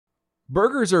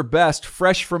Burgers are best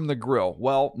fresh from the grill.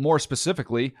 Well, more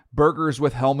specifically, burgers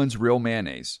with Hellmann's Real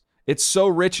Mayonnaise. It's so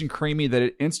rich and creamy that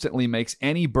it instantly makes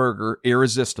any burger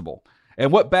irresistible.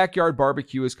 And what backyard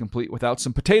barbecue is complete without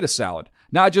some potato salad?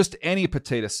 Not just any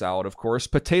potato salad, of course.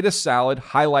 Potato salad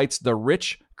highlights the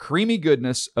rich, creamy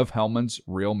goodness of Hellmann's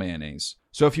Real Mayonnaise.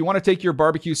 So if you want to take your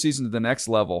barbecue season to the next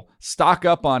level, stock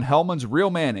up on Hellmann's Real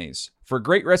Mayonnaise. For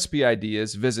great recipe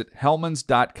ideas, visit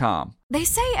hellmanns.com. They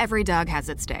say every dog has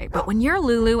its day, but when you're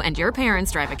Lulu and your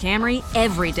parents drive a Camry,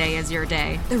 every day is your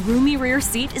day. The roomy rear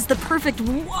seat is the perfect,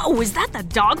 whoa, is that the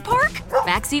dog park?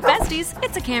 Backseat besties,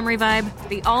 it's a Camry vibe.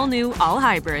 The all-new,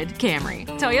 all-hybrid Camry.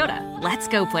 Toyota, let's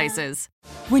go places.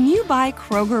 When you buy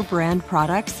Kroger brand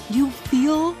products, you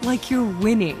feel like you're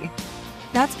winning.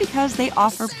 That's because they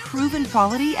offer proven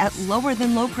quality at lower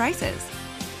than low prices.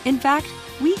 In fact,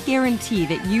 we guarantee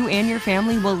that you and your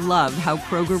family will love how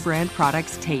Kroger brand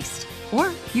products taste,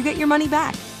 or you get your money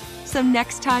back. So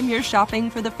next time you're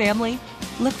shopping for the family,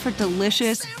 look for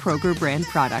delicious Kroger brand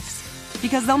products,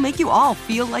 because they'll make you all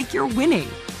feel like you're winning.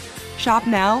 Shop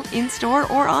now, in-store,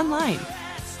 or online.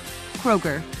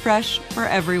 Kroger, fresh for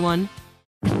everyone.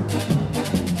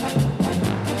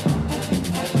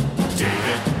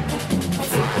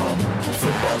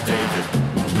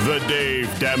 The Dave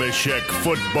Dameshek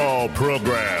Football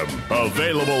Program.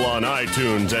 Available on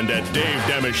iTunes and at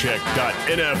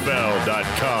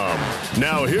davedameshek.nfl.com.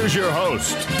 Now here's your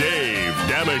host, Dave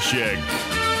Dameshek.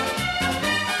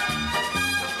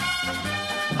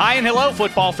 Hi and hello,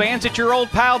 football fans. It's your old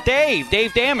pal, Dave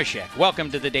Dameshek. Welcome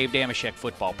to the Dave Dameshek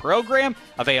Football Program.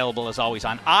 Available, as always,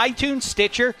 on iTunes,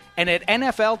 Stitcher, and at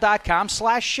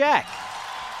nfl.com/Shek.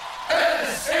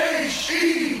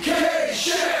 S-H-E-K,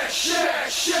 Shek.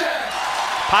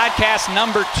 Podcast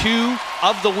number 2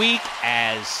 of the week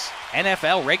as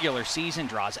NFL regular season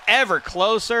draws ever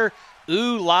closer.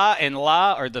 Ooh, la, and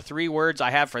la are the 3 words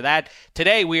I have for that.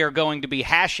 Today we are going to be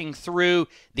hashing through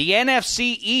the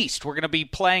NFC East. We're going to be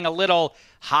playing a little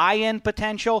high-end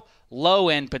potential,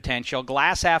 low-end potential,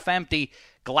 glass half empty,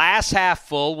 glass half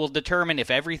full. Will determine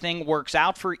if everything works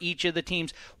out for each of the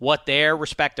teams, what their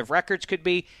respective records could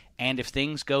be, and if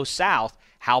things go south,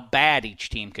 how bad each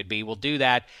team could be. We'll do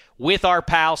that with our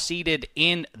pal seated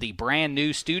in the brand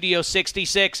new Studio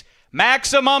 66,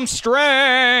 Maximum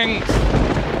Strength.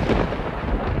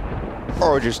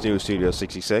 Or just do Studio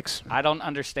 66. I don't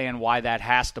understand why that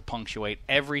has to punctuate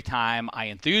every time I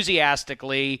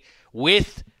enthusiastically,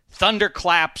 with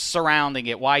thunderclaps surrounding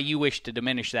it, why you wish to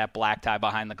diminish that black tie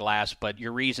behind the glass, but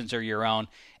your reasons are your own.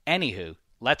 Anywho,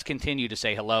 let's continue to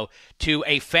say hello to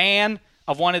a fan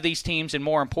of one of these teams, and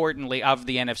more importantly, of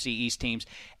the NFC East teams,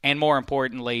 and more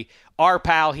importantly, our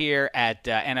pal here at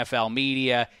NFL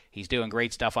Media. He's doing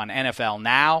great stuff on NFL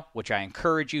Now, which I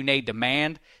encourage you,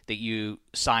 demand that you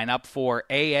sign up for.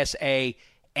 ASA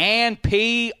and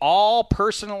P, all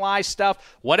personalized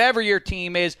stuff, whatever your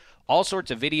team is, all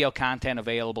sorts of video content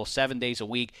available 7 days a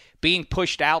week, being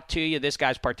pushed out to you. This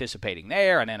guy's participating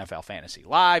there on NFL Fantasy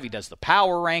Live. He does the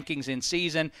power rankings in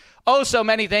season. Oh, so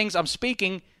many things. I'm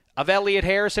speaking of Elliot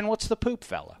Harrison. What's the poop,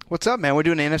 fella? What's up, man? We're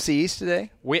doing NFC East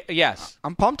today? Yes.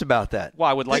 I'm pumped about that. Well,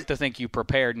 I would like to think you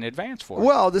prepared in advance for it.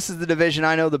 Well, this is the division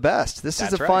I know the best. This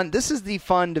That's is the right. fun. This is the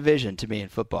fun division to me in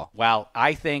football. Well,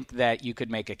 I think that you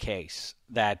could make a case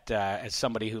that as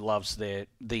somebody who loves the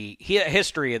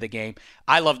history of the game,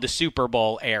 I love the Super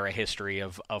Bowl era history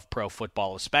of pro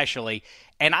football especially,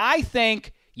 and I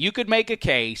think you could make a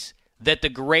case that the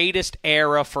greatest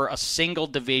era for a single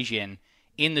division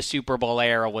in the Super Bowl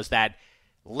era was that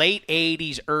late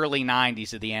 80s, early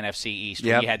 90s of the NFC East,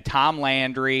 where you had Tom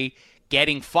Landry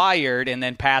getting fired and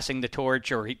then passing the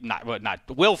torch, or not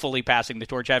willfully passing the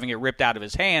torch, having it ripped out of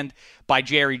his hand by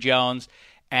Jerry Jones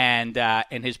and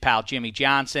his pal Jimmy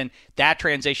Johnson. That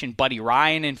transition, Buddy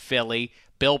Ryan in Philly,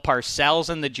 Bill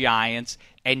Parcells in the Giants,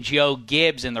 and Joe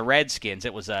Gibbs in the Redskins.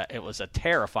 It was a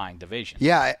terrifying division.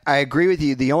 Yeah, I agree with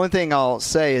you. The only thing I'll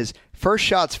say is first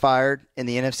shots fired in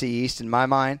the NFC East, in my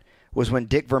mind, was when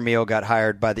Dick Vermeil got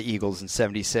hired by the Eagles in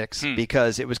 '76,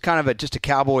 because it was kind of just a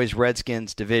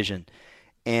Cowboys-Redskins division.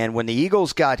 And when the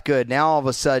Eagles got good, now all of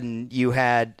a sudden you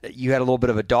had a little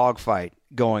bit of a dogfight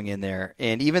going in there.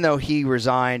 And even though he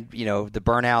resigned, the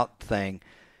burnout thing,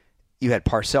 you had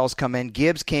Parcells come in.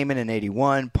 Gibbs came in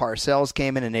 81. Parcells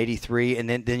came in 83. And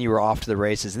then you were off to the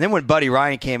races. And then when Buddy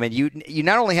Ryan came in, you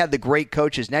not only had the great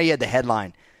coaches, now you had the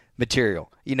headline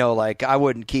material. Like I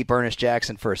wouldn't keep Ernest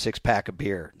Jackson for a 6-pack of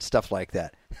beer, stuff like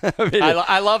that.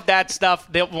 I love that stuff.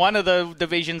 One of the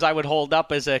divisions I would hold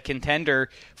up as a contender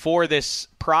for this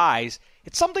prize.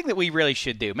 It's something that we really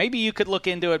should do. Maybe you could look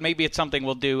into it. Maybe it's something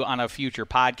we'll do on a future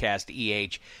podcast,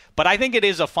 EH. But I think it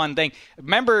is a fun thing.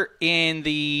 Remember in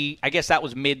I guess that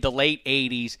was mid to late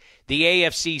 80s, the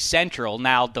AFC Central,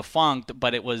 now defunct,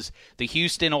 but it was the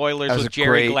Houston Oilers with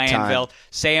Jerry Glanville,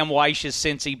 Sam Weich's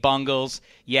Cincy Bungles.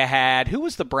 You had, who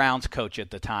was the Browns coach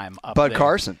at the time? Bud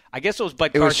Carson. I guess it was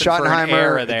Bud Carson. It was Schottenheimer, for an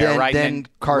era there, right? Then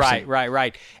Carson.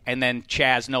 Right. And then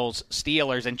Chaz Knowles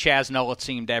Steelers, and Chaz Knowles, it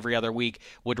seemed every other week,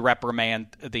 would reprimand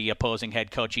the opposing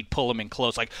head coach. He'd pull him in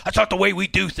close, like, that's not the way we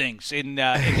do things in the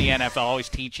NFL, always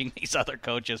teaching these other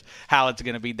coaches how it's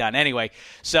going to be done. Anyway,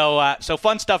 so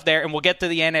fun stuff there, and we'll get to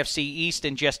the NFC East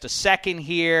in just a second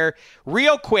here.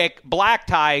 Real quick, Black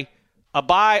Tie,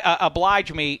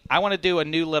 oblige me. I want to do a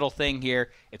new little thing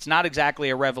here. It's not exactly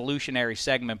a revolutionary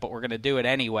segment, but we're going to do it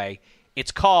anyway.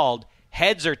 It's called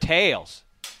Heads or Tails.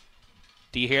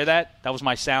 Do you hear that? That was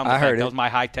my sound effect. I heard it. That was my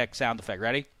high-tech sound effect.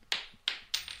 Ready?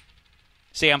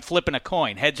 See, I'm flipping a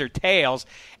coin, heads or tails,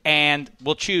 and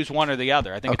we'll choose one or the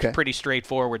other. I think it's pretty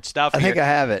straightforward stuff here. I think I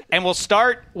have it. And we'll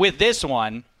start with this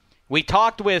one. We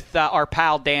talked with our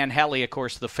pal Dan Hellie, of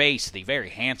course, the very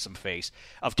handsome face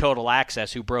of Total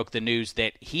Access, who broke the news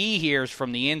that he hears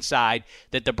from the inside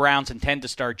that the Browns intend to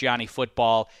start Johnny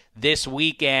Football this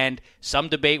weekend. Some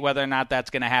debate whether or not that's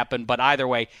going to happen, but either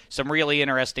way, some really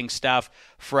interesting stuff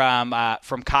from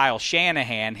Kyle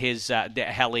Shanahan.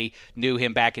 Hellie knew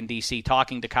him back in D.C.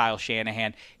 talking to Kyle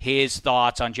Shanahan, his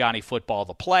thoughts on Johnny Football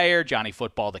the player, Johnny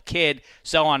Football the kid,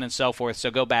 so on and so forth. So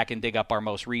go back and dig up our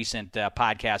most recent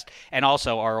podcast. And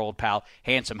also our old pal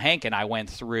Handsome Hank and I went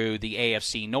through the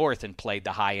AFC North and played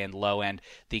the high-end, low-end,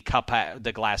 the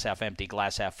glass half empty,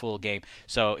 glass half full game.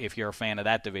 So if you're a fan of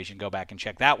that division, go back and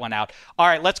check that one out. All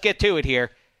right, let's get to it here.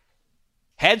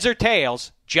 Heads or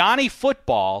tails, Johnny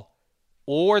Football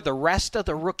or the rest of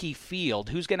the rookie field?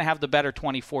 Who's going to have the better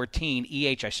 2014?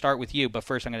 I start with you, but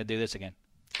first I'm going to do this again.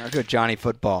 I'll go Johnny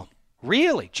Football.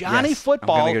 Really? Johnny Yes,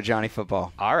 Football? I'm going to go Johnny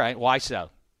Football. All right, why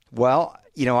so? Well,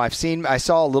 I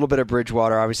saw a little bit of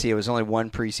Bridgewater. Obviously, it was only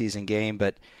one preseason game,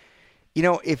 but,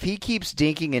 if he keeps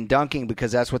dinking and dunking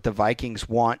because that's what the Vikings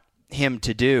want him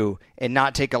to do and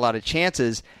not take a lot of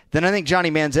chances, then I think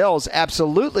Johnny Manziel is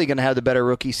absolutely going to have the better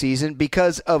rookie season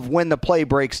because of when the play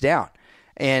breaks down.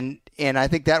 And I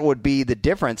think that would be the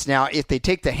difference. Now, if they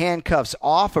take the handcuffs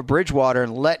off of Bridgewater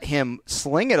and let him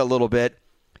sling it a little bit,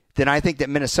 then I think that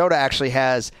Minnesota actually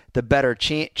has the better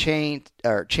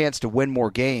chance to win more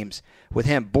games with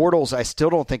him. Bortles, I still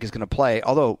don't think is going to play,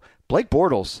 although Blake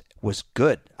Bortles was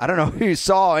good. I don't know if you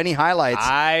saw any highlights.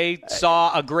 I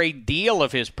saw a great deal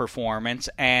of his performance,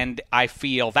 and I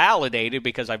feel validated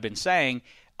because I've been saying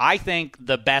I think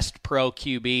the best pro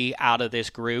QB out of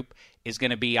this group is going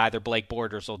to be either Blake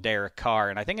Bortles or Derek Carr.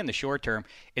 And I think in the short term,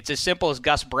 it's as simple as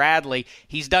Gus Bradley.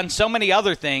 He's done so many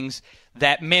other things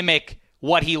that mimic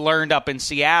what he learned up in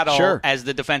Seattle as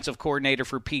the defensive coordinator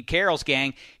for Pete Carroll's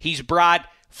gang. He's brought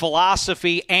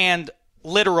philosophy and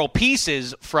literal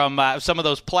pieces from some of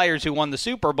those players who won the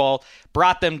Super Bowl,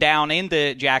 brought them down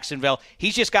into Jacksonville.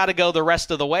 He's just got to go the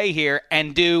rest of the way here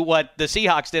and do what the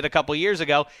Seahawks did a couple years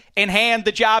ago and hand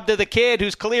the job to the kid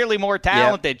who's clearly more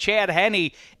talented. Yep. Chad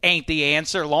Henne ain't the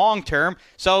answer long term.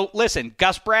 So listen,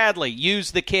 Gus Bradley, use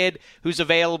the kid who's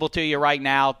available to you right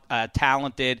now,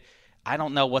 talented. I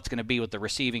don't know what's going to be with the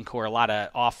receiving core. A lot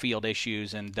of off-field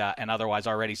issues and otherwise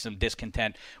already some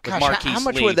discontent with Marquise Lee. How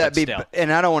much would that be? Still.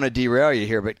 And I don't want to derail you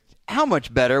here, but how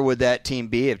much better would that team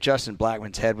be if Justin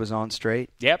Blackman's head was on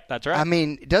straight? Yep, that's right. I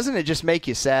mean, doesn't it just make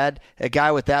you sad? A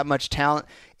guy with that much talent.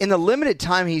 In the limited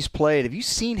time he's played, have you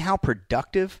seen how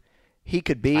productive he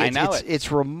could be?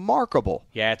 It's remarkable.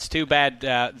 Yeah, it's too bad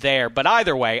there. But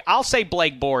either way, I'll say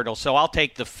Blake Bortles, so I'll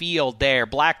take the field there.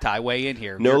 Black Tie, weigh in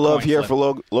here. No love here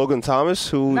for Logan Thomas,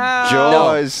 who comes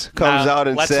out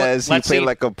and says he played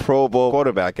like a Pro Bowl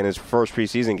quarterback in his first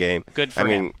preseason game. Good for him. I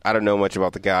mean, I don't know much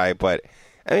about the guy, but,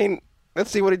 I mean, let's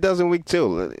see what he does in week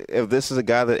 2. If this is a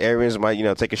guy that Arians might,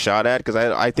 take a shot at, because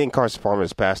I think Carson Palmer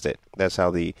has passed it. That's how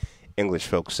the English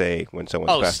folks say when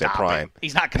someone's past their prime.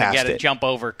 He's not going to get a jump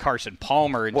over Carson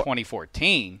Palmer in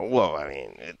 2014. Well, I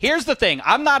mean... Here's the thing.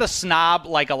 I'm not a snob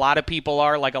like a lot of people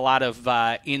are, like a lot of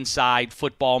inside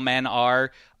football men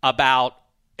are, about...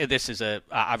 This is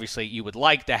obviously you would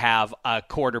like to have a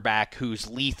quarterback who's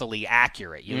lethally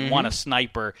accurate. You want a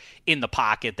sniper in the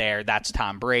pocket there. That's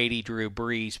Tom Brady, Drew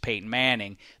Brees, Peyton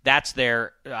Manning. That's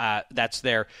their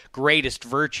greatest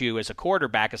virtue as a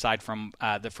quarterback, aside from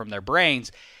their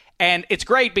brains. And it's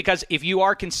great because if you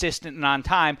are consistent and on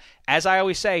time, as I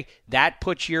always say, that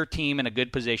puts your team in a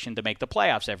good position to make the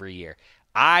playoffs every year.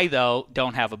 I, though,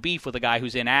 don't have a beef with a guy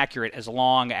who's inaccurate as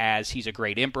long as he's a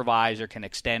great improviser, can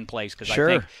extend plays, because Sure.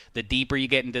 I think the deeper you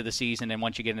get into the season and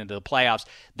once you get into the playoffs,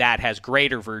 that has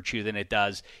greater virtue than it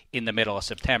does in the middle of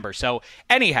September. So,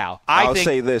 anyhow, I'll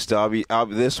say this, though. I'll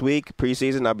be this week,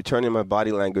 preseason, I'll be turning my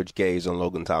body language gaze on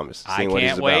Logan Thomas. I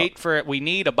can't wait for it. We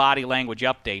need a body language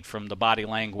update from the body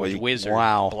language wizard,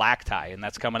 Black Tie, and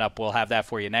that's coming up. We'll have that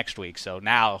for you next week. So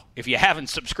now, if you haven't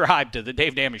subscribed to the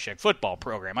Dave Dameshek football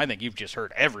program, I think you've just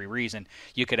heard every reason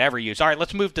you could ever use. All right,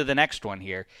 let's move to the next one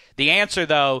here. The answer,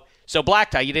 though, so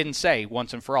Black Tie, you didn't say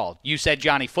once and for all. You said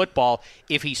Johnny Football,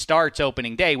 if he starts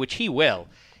opening day, which he will,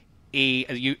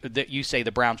 you say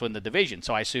the Browns win the division,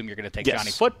 so I assume you're going to take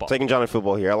Johnny Football. Taking Johnny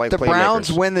Football here. I like the playmakers.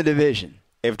 Browns win the division.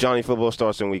 If Johnny Football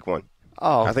starts in week 1.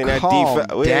 Oh, I think that calm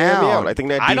down. I think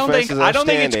that defense I don't think is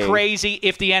outstanding. it's crazy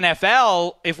if the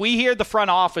NFL, if we hear the front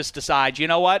office decides, you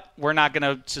know what, we're not going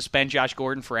to suspend Josh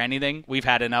Gordon for anything. We've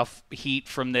had enough heat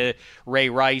from the Ray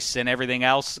Rice and everything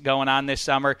else going on this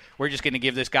summer. We're just going to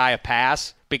give this guy a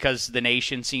pass because the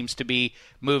nation seems to be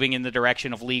moving in the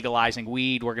direction of legalizing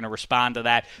weed. We're going to respond to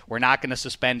that. We're not going to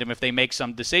suspend him if they make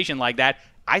some decision like that.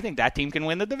 I think that team can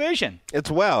win the division.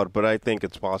 It's wild, but I think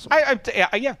it's possible.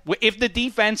 Yeah. If the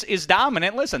defense is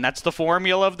dominant, listen, that's the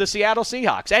formula of the Seattle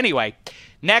Seahawks. Anyway,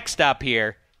 next up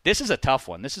here, this is a tough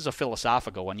one. This is a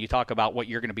philosophical one. You talk about what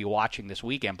you're going to be watching this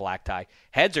weekend, Black Tie.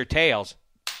 Heads or tails?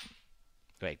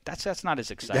 Wait, that's not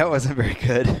as exciting. That wasn't very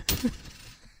good.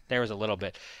 There was a little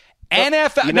bit.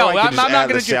 NFL. You know, I'm not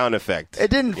going to sound effect.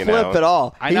 It didn't flip at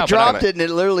all. I know, he dropped it and it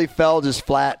literally fell just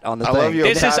flat on the thing. Love your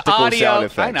This is audio. sound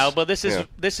effects. I know, but this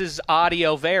is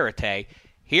audio verite.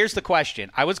 Here's the question.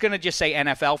 I was going to just say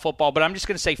NFL football, but I'm just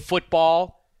going to say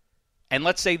football. And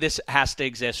let's say this has to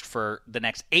exist for the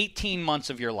next 18 months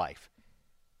of your life.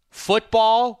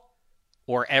 Football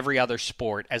or every other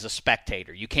sport as a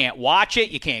spectator. You can't watch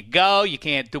it. You can't go. You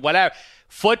can't do whatever.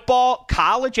 Football,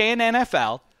 college and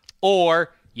NFL,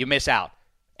 or you miss out.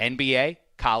 NBA,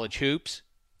 college hoops,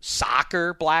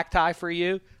 soccer, Black Tie for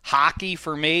you, hockey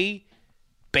for me,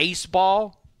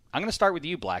 baseball. I'm going to start with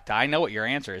you, Black Tie. I know what your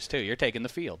answer is, too. You're taking the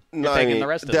field. You're taking the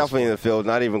rest of definitely in the field.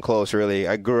 Not even close, really.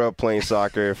 I grew up playing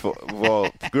soccer.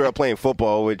 Grew up playing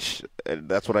football, which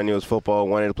that's what I knew was football.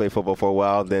 Wanted to play football for a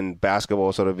while. Then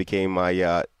basketball sort of became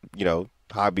my,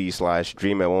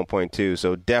 hobby/dream at one point, too.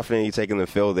 So definitely taking the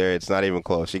field there. It's not even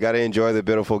close. You got to enjoy the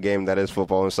beautiful game that is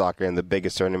football and soccer and the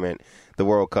biggest tournament, the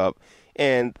World Cup.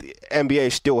 And the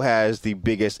NBA still has the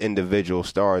biggest individual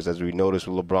stars, as we noticed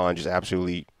with LeBron just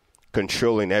absolutely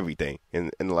controlling everything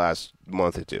in the last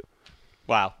month or two.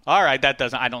 Wow. All right.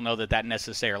 I don't know that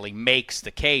necessarily makes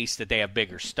the case that they have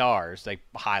bigger stars. They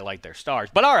highlight their stars.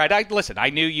 But all right. I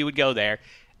knew you would go there.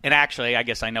 And actually, I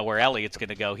guess I know where Elliot's going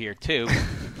to go here, too.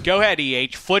 Go ahead,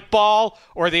 EH. Football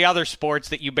or the other sports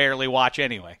that you barely watch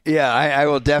anyway? Yeah, I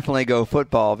will definitely go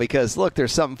football because, look,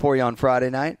 there's something for you on Friday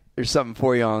night. There's something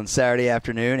for you on Saturday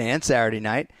afternoon and Saturday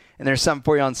night. And there's something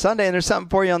for you on Sunday. And there's something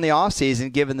for you on the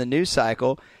offseason, given the news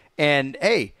cycle. And,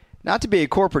 hey, not to be a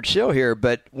corporate shill here,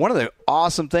 but one of the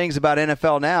awesome things about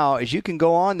NFL now is you can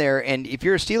go on there, and if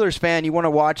you're a Steelers fan, you want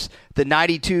to watch the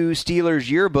 92 Steelers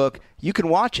yearbook, you can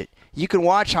watch it. You can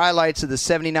watch highlights of the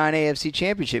 79 AFC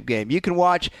Championship game. You can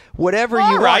watch whatever you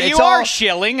want. Right, you are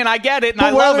shilling, and I get it, and I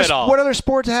love it all. What other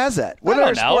sport has that? What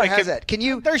other sport has that? Can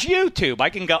you? There's YouTube. I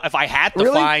can go if I had to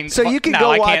really? find. So you can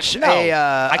go watch.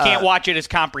 I can't watch it as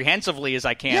comprehensively as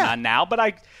I can on now, but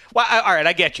I. Well, all right,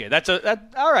 I get you. That's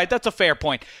a fair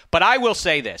point. But I will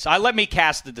say this. Let me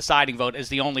cast the deciding vote as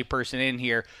the only person in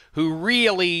here who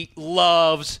really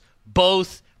loves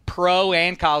both pro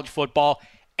and college football,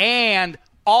 and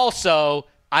also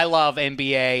I love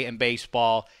NBA and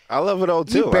baseball. I love it all,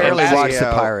 too. You barely watch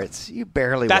the Pirates. You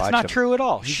barely watch them. That's not true at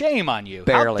all. Shame on you.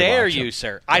 How dare you,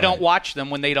 sir? I don't watch them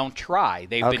when they don't try.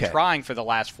 They've been trying for the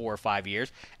last 4 or 5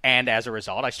 years, and as a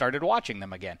result, I started watching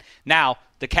them again. Now,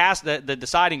 the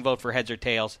deciding vote for heads or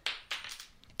tails,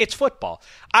 it's football.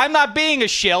 I'm not being a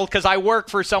shill because I work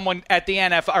for someone at the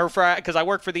NFL, or because I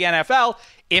work for the NFL.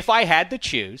 If I had to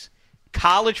choose,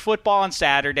 college football on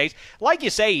Saturdays, like you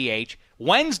say, EH,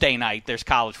 Wednesday night, there's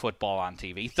college football on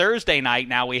TV. Thursday night,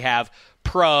 now we have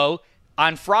pro.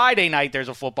 On Friday night, there's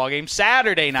a football game.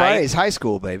 Saturday night. Friday's high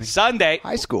school, baby. Sunday.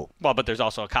 High school. Well, but there's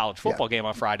also a college football game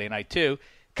on Friday night, too.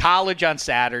 College on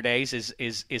Saturdays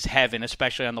is heaven,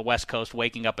 especially on the West Coast,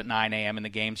 waking up at 9 a.m. and the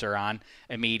games are on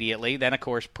immediately. Then, of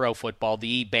course, pro football,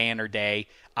 the banner day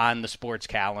on the sports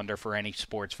calendar for any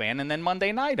sports fan. And then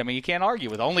Monday night, I mean, you can't argue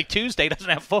with it. Only Tuesday doesn't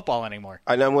have football anymore.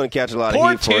 I know I'm going to catch a lot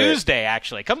Poor of heat for Tuesday,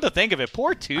 actually. Come to think of it,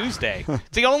 poor Tuesday. It's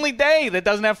the only day that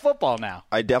doesn't have football now.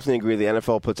 I definitely agree. The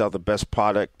NFL puts out the best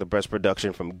product, the best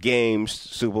production, from games,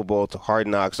 Super Bowl to Hard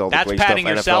Knocks, all the great stuff. That's patting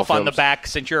yourself NFL on the films. back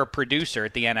since you're a producer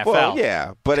at the NFL. Well,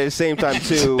 yeah, but at the same time,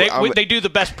 too, they do the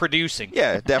best producing.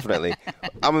 Yeah, definitely.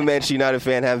 I'm a Manchester United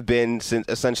fan, have been since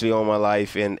essentially all my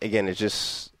life, and again,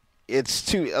 it's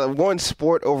too one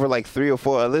sport over like 3 or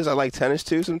 4 others. I like tennis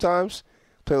too sometimes.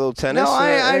 Play a little tennis. No,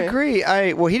 I agree.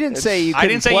 He didn't say you couldn't I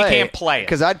didn't say you can't play it.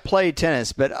 Because I'd play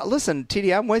tennis. But listen,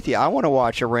 TD, I'm with you. I want to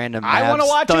watch a random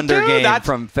Thunder game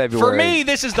from February. For me,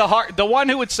 this is the one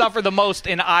who would suffer the most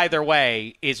in either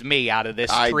way is me out of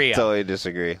this trio. I totally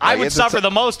disagree. I would suffer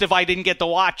the most if I didn't get to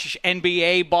watch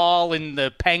NBA ball and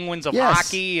the Penguins of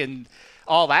hockey and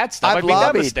all that stuff. I'd be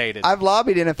devastated. I've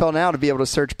lobbied NFL Now to be able to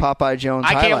search Popeye Jones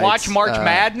I can't highlights. watch March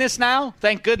Madness now?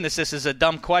 Thank goodness this is a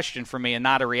dumb question for me and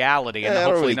not a reality. And I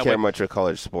don't really care much for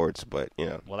college sports, but, you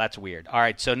know. Well, that's weird. All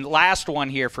right, so last one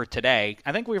here for today.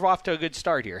 I think we're off to a good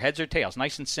start here. Heads or tails?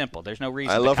 Nice and simple. There's no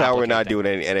reason I love to how we're not things. doing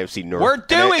any NFC North. We're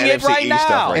doing it NFC right East now.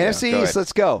 stuff NFC East,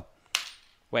 let's go.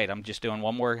 Wait, I'm just doing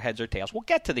one more heads or tails. We'll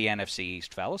get to the NFC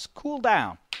East, fellas. Cool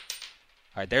down.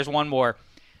 All right, there's one more.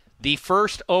 The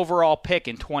first overall pick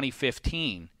in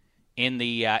 2015 in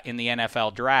the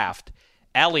NFL draft,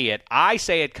 Elliot, I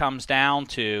say it comes down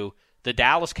to the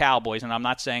Dallas Cowboys, and I'm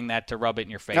not saying that to rub it in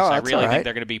your face. I really think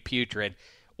they're going to be putrid,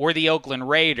 or the Oakland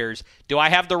Raiders. Do I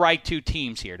have the right 2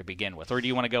 teams here to begin with, or do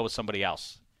you want to go with somebody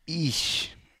else? Eesh.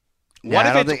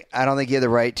 I don't think you have the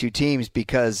right 2 teams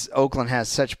because Oakland has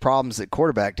such problems at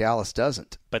quarterback. Dallas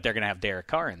doesn't. But they're going to have Derek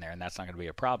Carr in there, and that's not going to be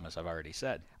a problem, as I've already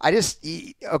said.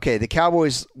 The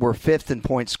Cowboys were 5th in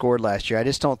points scored last year. I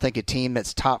just don't think a team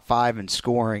that's top 5 in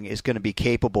scoring is going to be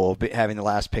capable of having the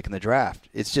last pick in the draft.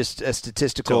 It's just a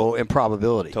statistical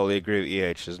improbability. Totally agree with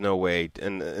EH. There's no way,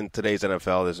 in today's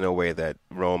NFL, there's no way that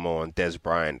Romo and Des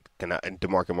Bryant and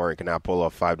DeMarco Murray cannot pull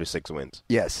off 5 to 6 wins.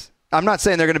 Yes. I'm not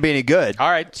saying they're going to be any good. All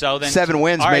right, so then 7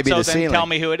 wins may be the then ceiling. Tell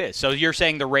me who it is. So you're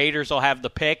saying the Raiders will have the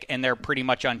pick and they're pretty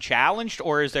much unchallenged,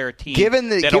 or is there a team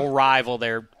that'll rival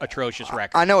their atrocious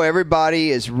record? I know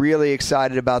everybody is really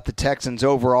excited about the Texans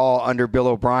overall under Bill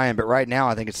O'Brien, but right now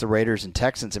I think it's the Raiders and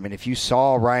Texans. I mean, if you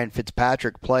saw Ryan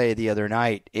Fitzpatrick play the other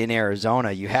night in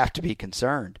Arizona, you have to be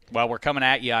concerned. Well, we're coming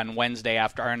at you on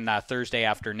Thursday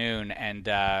afternoon,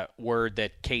 and word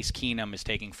that Case Keenum is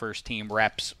taking first-team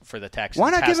reps for the Texans.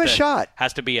 Why not give him a shot?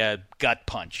 Has to be a gut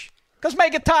punch. Because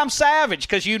make it Tom Savage,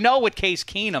 because you know what Case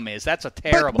Keenum is. That's a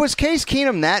terrible. But was Case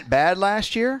Keenum that bad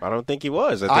last year? I don't think he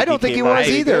was. I don't think he was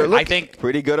either. I think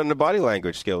pretty good on the body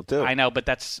language skill too. I know, but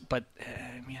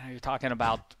you're talking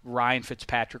about Ryan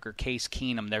Fitzpatrick or Case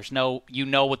Keenum. There's no,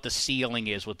 what the ceiling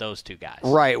is with those 2 guys.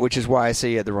 Right, which is why I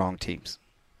say you had the wrong teams.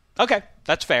 Okay,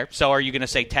 that's fair. So are you going to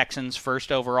say Texans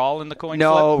first overall in the coin flip?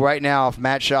 No, right now, if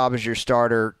Matt Schaub is your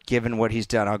starter, given what he's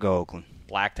done, I'll go Oakland.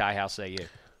 Black Tie, how say you?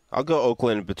 I'll go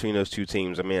Oakland between those 2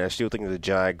 teams. I mean, I still think the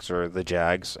Jags are the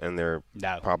Jags, and they're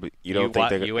probably – you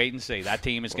wait and see. That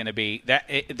team is going to be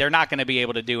 – they're not going to be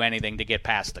able to do anything to get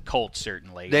past the Colts,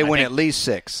 certainly. They win at least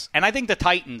 6. And I think the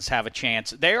Titans have a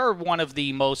chance. They are one of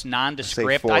the most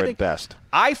nondescript. I think 4 at best.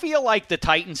 I feel like the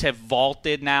Titans have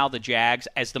vaulted now the Jags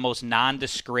as the most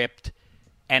nondescript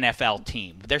NFL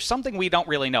team. There's something we don't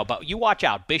really know, but you watch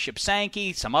out. Bishop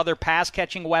Sankey, some other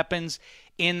pass-catching weapons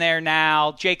in there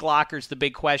now. Jake Locker's the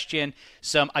big question.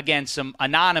 Some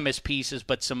anonymous pieces,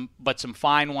 but some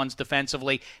fine ones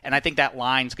defensively, and I think that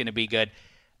line's going to be good.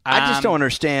 I just don't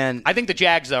understand. I think the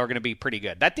Jags, though, are going to be pretty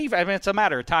good. That defense, I mean, it's a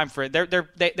matter of time for it.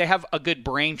 They have a good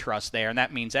brain trust there, and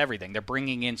that means everything. They're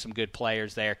bringing in some good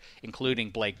players there, including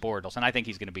Blake Bortles, and I think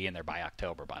he's going to be in there by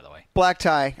October, by the way. Black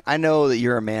Tie, I know that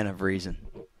you're a man of reason.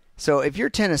 So if you're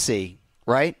Tennessee,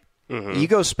 right, you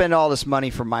go spend all this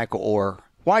money for Michael Orr.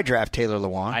 Why draft Taylor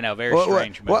Lewan? I know, very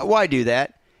strange. Why do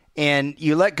that? And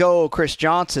you let go of Chris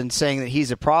Johnson saying that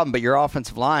he's a problem, but your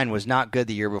offensive line was not good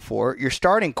the year before. Your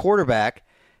starting quarterback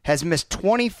has missed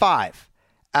 25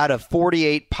 out of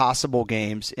 48 possible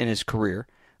games in his career.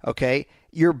 Okay?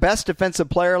 Your best defensive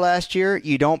player last year,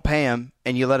 you don't pay him,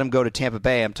 and you let him go to Tampa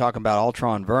Bay. I'm talking about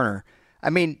Altron Werner.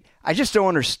 I mean, I just don't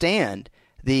understand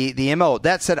the MO.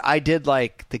 That said, I did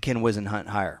like the Ken Wisenhunt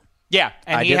hire. Yeah,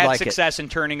 and he had success in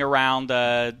turning around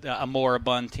a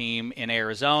moribund team in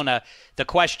Arizona. The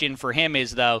question for him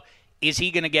is, though, is he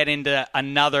going to get into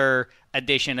another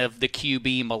edition of the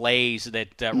QB malaise that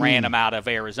ran him out of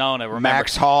Arizona? Remember,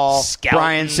 Max Hall,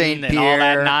 Brian St. and all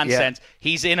that nonsense. Yeah.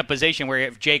 He's in a position where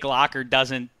if Jake Locker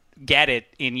doesn't get it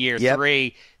in year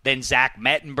 3, than Zach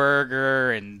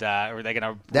Mettenberger, and are they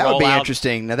going to That roll would be out?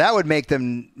 interesting. Now, that would make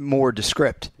them more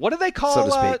descript. What do they call so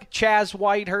to speak. Chaz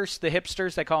Whitehurst, the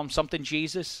hipsters? They call him something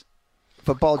Jesus?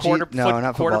 Football No, not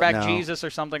football, quarterback no. Jesus or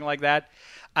something like that.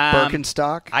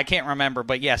 Birkenstock? I can't remember,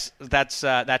 but yes, that's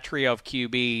that trio of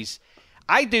QBs.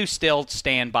 I do still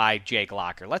stand by Jake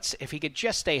Locker. If he could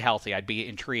just stay healthy, I'd be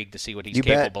intrigued to see what he's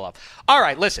capable of. All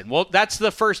right, listen. Well, that's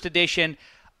the first edition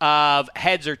of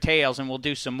Heads or Tails, and we'll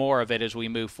do some more of it as we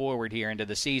move forward here into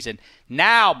the season.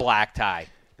 Now, Black Tie.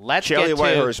 Let's Charlie get to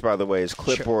Whitehurst, by the way, is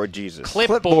Clipboard Jesus.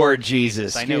 Clipboard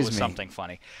Jesus. I knew it was Excuse me. something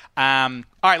funny. All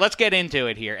right, let's get into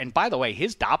it here. And by the way,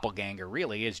 his doppelganger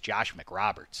really is Josh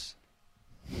McRoberts.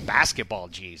 Basketball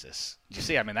Jesus. Did you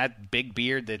see? I mean, that big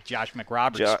beard that Josh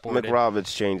McRoberts sported.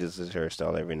 McRoberts changes his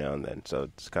hairstyle every now and then, so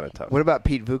it's kind of tough. What about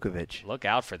Pete Vukovich? Look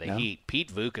out for the heat.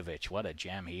 Pete Vukovich, what a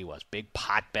gem he was. Big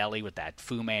pot belly with that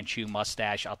Fu Manchu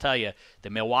mustache. I'll tell you, the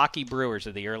Milwaukee Brewers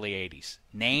of the early 80s,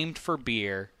 named for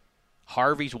beer.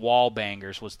 Harvey's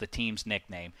Wallbangers was the team's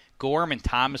nickname. Gorman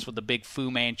Thomas with the big Fu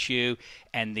Manchu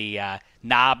and the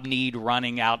knob-kneed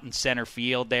running out in center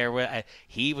field there.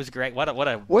 He was great. What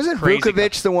a Wasn't crazy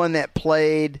Vukovich the one that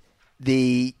played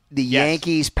the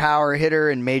Yankees power hitter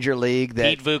in Major League? That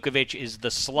Pete Vukovich is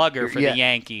the slugger for Yeah. the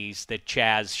Yankees that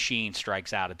Chaz Sheen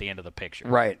strikes out at the end of the picture.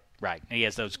 Right. Right. And he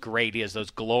has those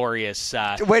glorious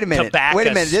Wait a minute. tobacco Wait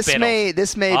a minute. This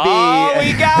spittles. may be. Oh,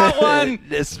 we got one.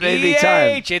 This may be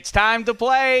time. EH, it's time to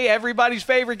play everybody's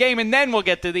favorite game, and then we'll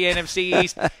get to the NFC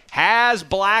East. Has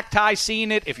Black Tie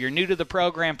seen it? If you're new to the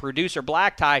program, producer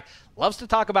Black Tie loves to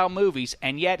talk about movies,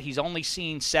 and yet he's only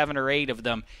seen 7 or 8 of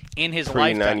them in his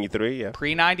lifetime. Pre-93, yeah.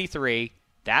 Pre-93.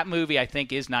 That movie, I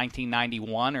think, is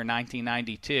 1991 or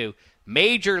 1992.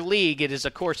 Major League, it is,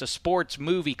 of course, a sports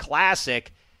movie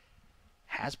classic.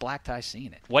 Has Black Tie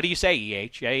seen it? What do you say,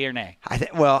 EH? Yay or nay? I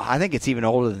think it's even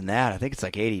older than that. I think it's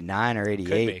like 89 or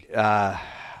 88. Could be.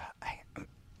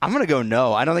 I'm going to go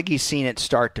no. I don't think he's seen it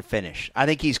start to finish. I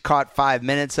think he's caught 5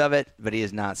 minutes of it, but he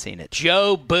has not seen it.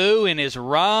 Joe Boo in his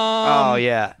rum. Oh,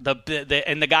 yeah.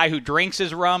 And the guy who drinks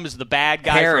his rum is the bad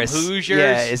guy Harris. from Hoosiers.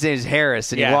 Yeah, his name is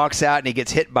Harris, and Yeah. he walks out and he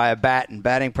gets hit by a bat in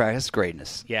batting practice.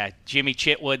 Greatness. Yeah, Jimmy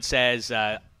Chitwood says,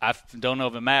 I don't know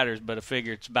if it matters, but I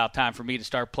figure it's about time for me to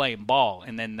start playing ball.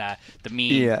 And then the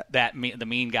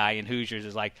mean guy in Hoosiers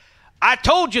is like, I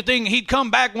told you he'd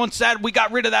come back once that we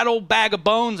got rid of that old bag of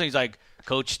bones. And he's like,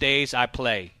 Coach stays, I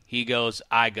play. He goes,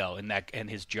 I go, and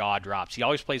his jaw drops. He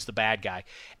always plays the bad guy.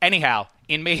 Anyhow,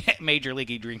 in Major League,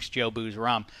 he drinks Joe Boo's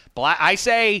rum. I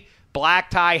say Black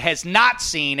Tie has not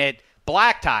seen it.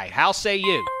 Black Tie, how say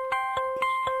you?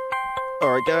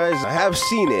 All right, guys, I have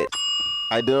seen it.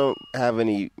 I don't have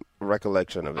any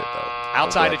recollection of it, though.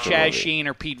 Outside of the actual Chaz movie. Sheen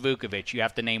or Pete Vukovich, you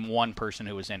have to name one person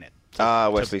who was in it.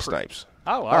 Wesley Snipes.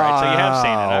 Oh, all right. So you have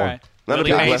seen it. All right. Not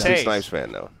Willie a big Mays Wesley Hayes. Snipes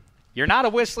fan, though. You're not a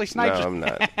Wesley Snipes. No, I'm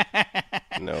not.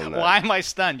 No, I'm not. Why am I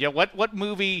stunned? Yeah, what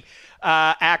movie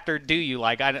actor do you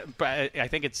like? I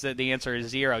think it's the answer is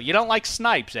 0. You don't like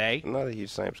Snipes, eh? I'm not a huge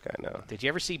Snipes guy, no. Did you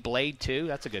ever see Blade 2?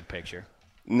 That's a good picture.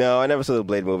 No, I never saw the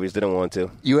Blade movies. Didn't want to.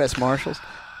 U.S. Marshals.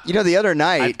 You know, the other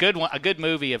night. A good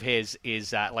movie of his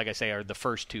is, like I say, are the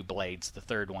first 2 Blades. The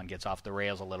third one gets off the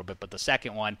rails a little bit, but the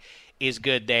second one is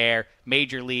good there.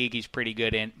 Major League, he's pretty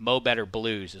good in. Mo Better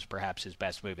Blues is perhaps his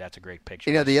best movie. That's a great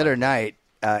picture. You know, the other night,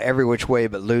 Every Which Way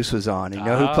But Loose was on. You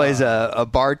know who plays a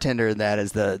bartender in that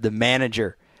is the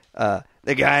manager,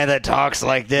 the guy that talks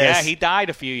like this. Yeah, he died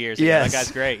a few years ago. Yes. That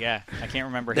guy's great, yeah. I can't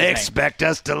remember his They name. expect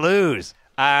us to lose.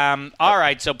 All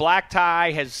right, so Black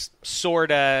Tie has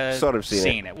sort of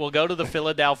seen it. We'll go to the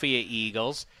Philadelphia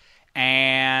Eagles.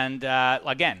 And,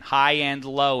 again, high end,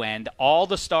 low end. All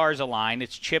the stars align.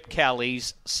 It's Chip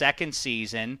Kelly's second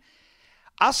season.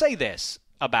 I'll say this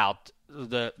about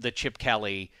the Chip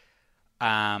Kelly,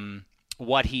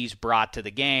 what he's brought to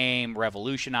the game,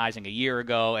 revolutionizing a year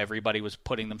ago. Everybody was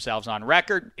putting themselves on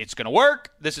record. It's going to work.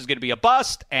 This is going to be a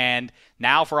bust. And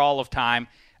now for all of time,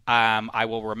 I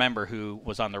will remember who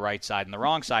was on the right side and the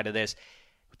wrong side of this.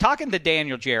 Talking to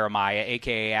Daniel Jeremiah,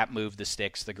 a.k.a. at Move the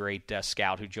Sticks, the great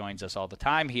scout who joins us all the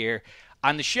time here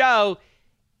on the show,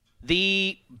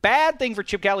 the bad thing for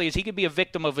Chip Kelly is he could be a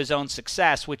victim of his own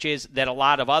success, which is that a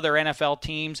lot of other NFL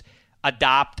teams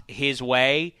adopt his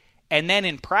way. And then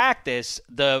in practice,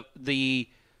 the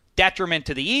detriment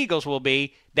to the Eagles will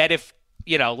be that if,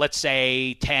 let's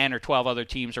say 10 or 12 other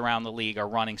teams around the league are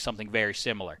running something very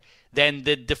similar, then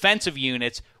the defensive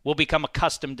units will become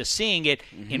accustomed to seeing it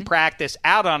in practice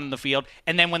out on the field.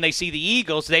 And then when they see the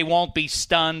Eagles, they won't be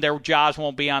stunned. Their jaws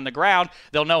won't be on the ground.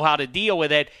 They'll know how to deal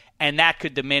with it, and that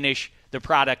could diminish the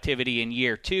productivity in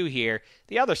year 2 here.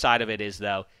 The other side of it is,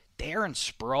 though, Darren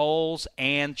Sproles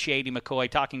and Shady McCoy,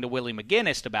 talking to Willie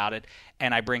McGinnis about it,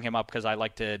 and I bring him up because I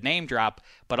like to name drop,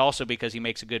 but also because he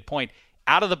makes a good point.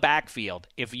 Out of the backfield,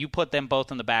 if you put them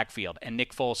both in the backfield and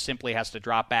Nick Foles simply has to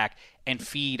drop back and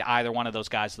feed either one of those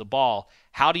guys the ball,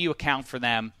 how do you account for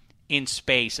them in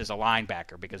space as a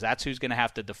linebacker? Because that's who's going to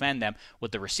have to defend them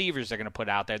with the receivers they're going to put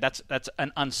out there. That's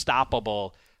an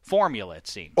unstoppable formula, it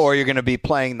seems. Or you're going to be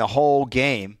playing the whole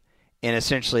game in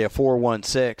essentially a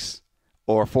 4-1-6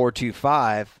 or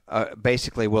 4-2-5.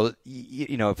 Basically, well,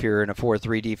 if you're in a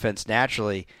 4-3 defense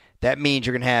naturally, that means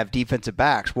you're going to have defensive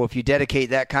backs. Well, if you dedicate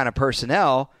that kind of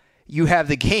personnel, you have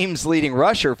the game's leading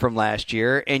rusher from last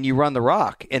year, and you run the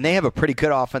rock. And they have a pretty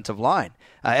good offensive line.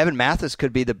 Evan Mathis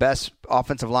could be the best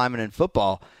offensive lineman in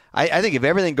football. I think if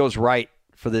everything goes right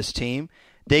for this team,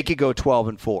 they could go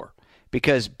 12-4.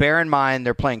 Because bear in mind,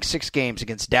 they're playing 6 games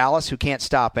against Dallas, who can't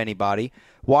stop anybody.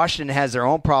 Washington has their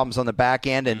own problems on the back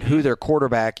end and who their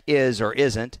quarterback is or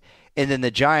isn't. And then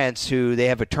the Giants, who they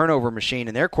have a turnover machine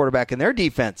in their quarterback, and their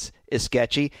defense is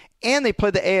sketchy. And they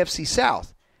play the AFC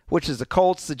South, which is the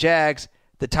Colts, the Jags,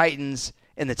 the Titans,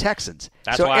 and the Texans.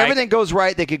 So everything goes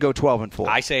right, they could go 12-4.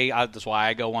 I say that's why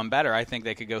I go one better. I think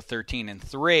they could go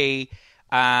 13-3.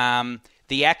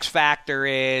 The X factor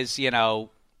is,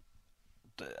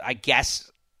 I guess,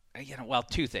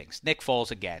 two things. Nick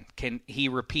Foles, again, can he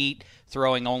repeat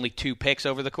throwing only 2 picks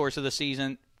over the course of the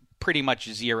season? Pretty much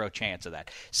 0 chance of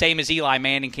that. Same as Eli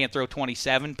Manning can't throw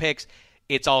 27 picks.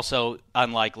 It's also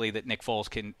unlikely that Nick Foles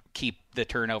can keep the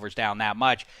turnovers down that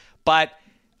much. But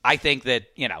I think that,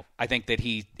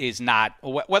 he is not,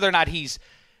 whether or not he's,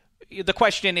 the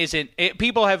question isn't,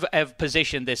 people have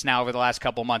positioned this now over the last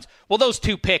couple months. Well, those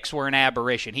 2 picks were an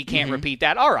aberration. He can't repeat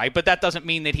that. All right, but that doesn't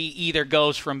mean that he either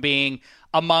goes from being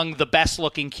among the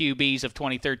best-looking QBs of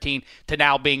 2013 to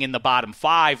now being in the bottom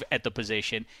 5 at the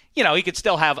position. He could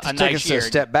still have a nice year. Take a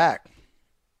step back.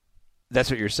 That's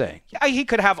what you're saying. Yeah, he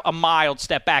could have a mild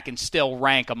step back and still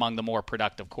rank among the more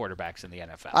productive quarterbacks in the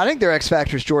NFL. I think their X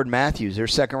factor is Jordan Matthews, their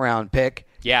second-round pick.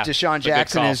 Yeah, Deshaun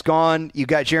Jackson is gone. You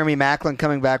got Jeremy Maclin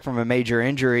coming back from a major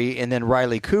injury, and then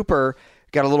Riley Cooper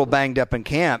got a little banged up in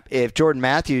camp. If Jordan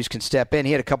Matthews can step in,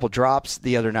 he had a couple drops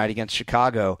the other night against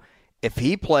Chicago. If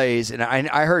he plays, and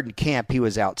I heard in camp he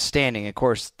was outstanding. Of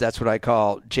course, that's what I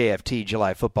call JFT,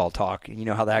 July football talk. You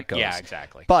know how that goes. Yeah,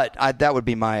 exactly. But that would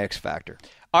be my X factor.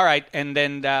 All right, and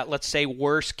then let's say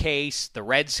worst case, the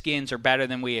Redskins are better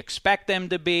than we expect them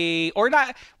to be, or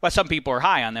not. Well, some people are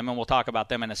high on them, and we'll talk about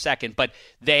them in a second, but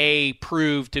they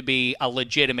prove to be a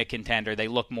legitimate contender. They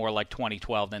look more like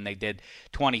 2012 than they did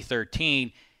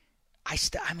 2013.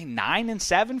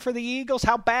 9-7 for the Eagles.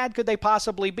 How bad could they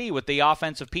possibly be with the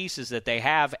offensive pieces that they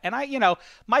have? And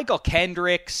Michael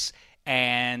Kendricks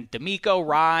and DeMeco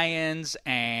Ryans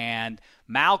and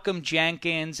Malcolm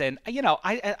Jenkins, and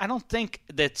I don't think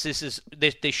that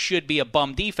this should be a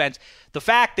bum defense. The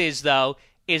fact is, though,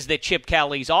 is that Chip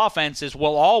Kelly's offenses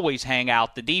will always hang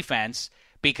out the defense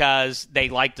because they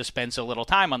like to spend so little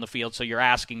time on the field, so you're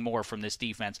asking more from this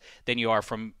defense than you are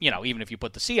from, even if you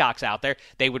put the Seahawks out there,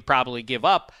 they would probably give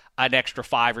up an extra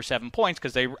 5 or 7 points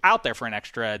because they were out there for an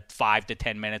extra 5 to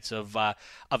 10 minutes of the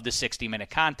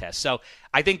 60-minute contest. So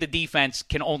I think the defense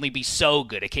can only be so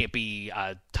good. It can't be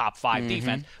a top 5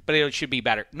 defense, but it should be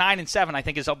better. 9-7, I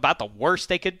think, is about the worst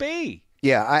they could be.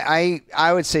 Yeah,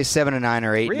 I would say 7-9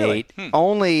 or 8-8. Really?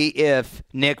 Only if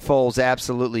Nick Foles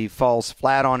absolutely falls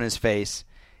flat on his face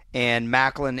and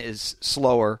Maclin is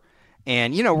slower.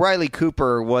 And, Riley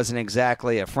Cooper wasn't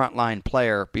exactly a frontline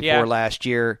player before last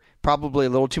year. Probably a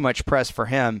little too much press for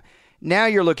him. Now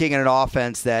you're looking at an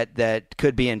offense that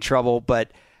could be in trouble,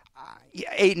 but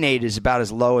 8-8 is about as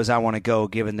low as I want to go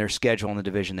given their schedule and the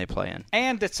division they play in.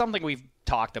 And it's something we've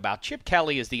talked about. Chip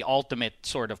Kelly is the ultimate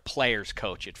sort of player's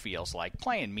coach, it feels like.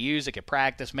 Playing music at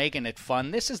practice, making it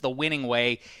fun. This is the winning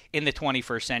way in the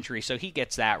 21st century, so he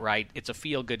gets that right. It's a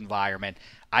feel-good environment.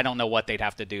 I don't know what they'd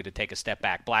have to do to take a step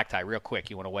back. Black Tie, real quick,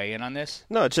 you want to weigh in on this?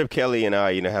 No, Chip Kelly and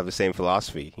I, have the same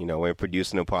philosophy. When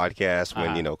producing a podcast,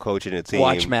 when, coaching a team.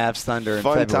 Watch Mavs Thunder in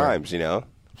Fun February. times,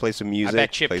 play some music. I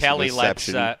bet Chip Kelly lets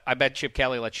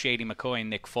Shady McCoy and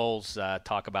Nick Foles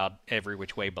talk about every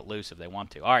which way but loose if they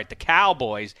want to. All right, the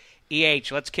Cowboys.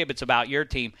 Let's kibitz about your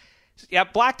team. Yeah,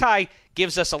 Black Tie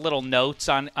gives us a little notes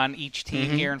on each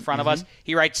team here in front of us.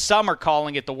 He writes, some are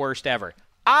calling it the worst ever.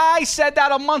 I said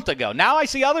that a month ago. Now I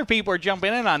see other people are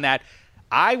jumping in on that.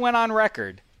 I went on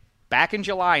record back in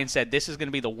July and said this is going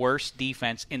to be the worst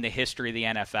defense in the history of the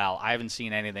NFL. I haven't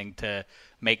seen anything to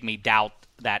make me doubt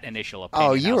that initial opinion.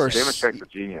 Oh, you are the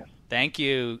genius. Thank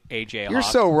you, AJ. You're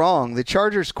Hawk. so wrong. The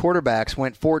Chargers quarterbacks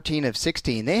went 14 of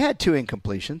 16. They had 2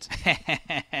 incompletions.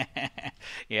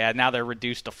 Yeah, now they're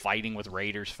reduced to fighting with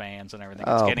Raiders fans and everything.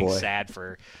 It's getting sad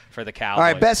for the Cowboys. All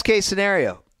right, best case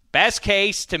scenario. Best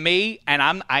case to me,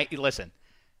 and listen.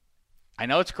 I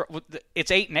know it's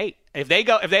 8-8. If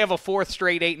they have a fourth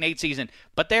straight 8-8 season,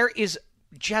 but there is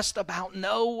just about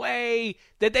no way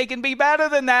that they can be better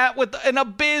than that with an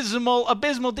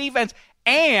abysmal defense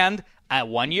and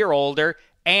 1 year older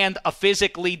and a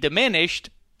physically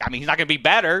diminished. I mean, he's not going to be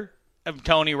better.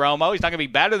 Tony Romo. He's not going to be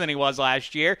better than he was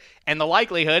last year. And the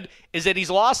likelihood is that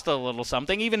he's lost a little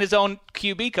something. Even his own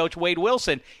QB coach, Wade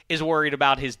Wilson, is worried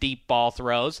about his deep ball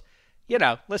throws.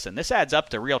 Listen, this adds up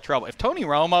to real trouble. If Tony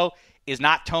Romo is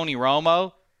not Tony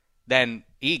Romo, then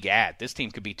egad, this team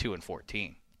could be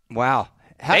 2-14. Wow.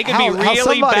 They could be really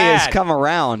somebody bad. has come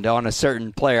around on a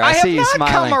certain player. I see you have not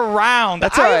smiling. come around.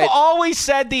 That's I've all right. always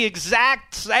said the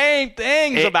exact same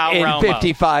things about in Romo.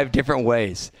 55 different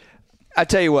ways. I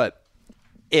tell you what,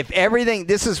 if everything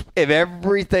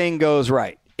goes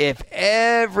right,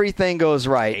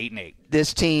 8-8.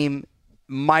 this team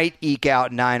might eke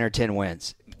out 9 or 10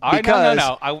 wins. All right,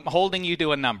 no. I'm holding you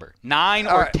to a number. 9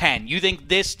 or 10. You think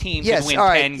this team can win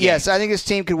 10 games? Yes, I think this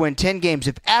team could win 10 games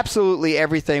if absolutely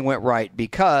everything went right,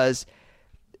 because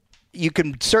you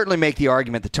can certainly make the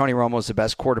argument that Tony Romo is the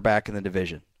best quarterback in the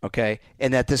division, okay,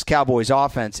 and that this Cowboys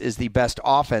offense is the best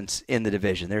offense in the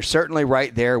division. They're certainly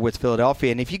right there with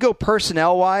Philadelphia. And if you go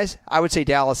personnel-wise, I would say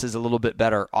Dallas is a little bit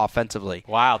better offensively.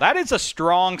 Wow, that is a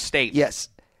strong statement. Yes,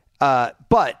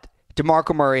 but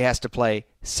DeMarco Murray has to play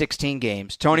 16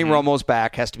 games. Tony Romo's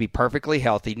back, has to be perfectly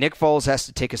healthy. Nick Foles has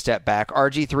to take a step back.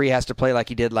 RG3 has to play like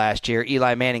he did last year.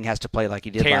 Eli Manning has to play like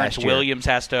he did Terrence last year. Williams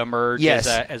has to emerge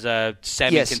as a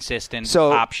semi-consistent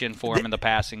option for him in the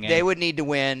passing game. They would need to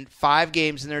win 5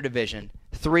 games in their division,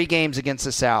 3 games against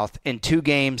the South, and 2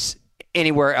 games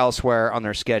anywhere elsewhere on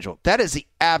their schedule. That is the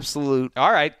absolute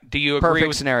all right. Do you agree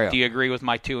perfect scenario. Do you agree with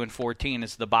my 2-14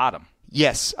 is the bottom?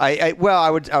 Yes. I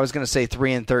was going to say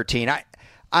 3-13.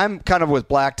 I'm kind of with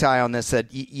Black Tie on this,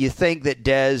 that you think that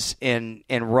Dez and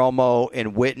Romo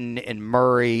and Witten and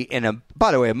Murray and,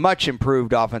 by the way, a much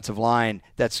improved offensive line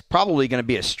that's probably going to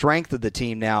be a strength of the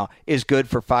team now is good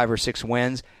for 5 or 6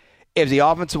 wins. If the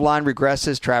offensive line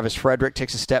regresses, Travis Frederick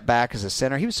takes a step back as a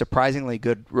center. He was surprisingly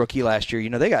good rookie last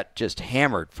year. They got just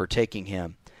hammered for taking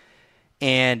him.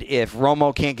 And if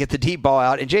Romo can't get the deep ball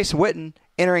out and Jason Witten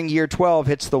entering year 12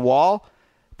 hits the wall,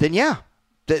 then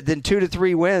then 2 to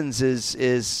 3 wins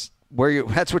is where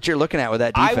that's what you're looking at with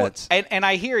that defense. And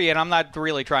I hear you, and I'm not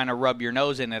really trying to rub your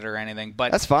nose in it or anything,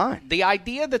 but that's fine. The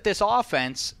idea that this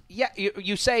offense,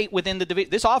 you say within the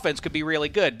division, this offense could be really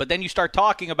good, but then you start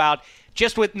talking about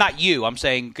just with not you, I'm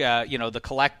saying the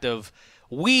collective.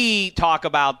 We talk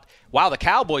about the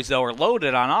Cowboys though are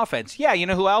loaded on offense. Yeah, you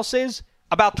know who else is?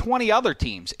 About 20 other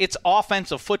teams. It's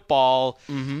offensive football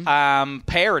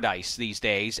paradise these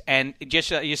days. And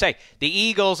just you say the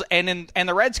Eagles and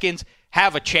the Redskins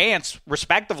have a chance,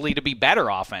 respectively, to be better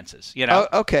offenses.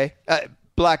 Okay.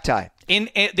 Black Tie. In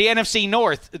the NFC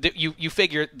North, you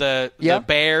figure the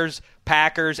Bears,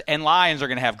 Packers, and Lions are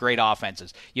going to have great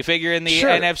offenses. You figure in the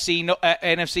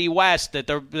NFC West that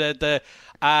the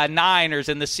Niners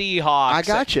and the Seahawks. I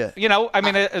got you. There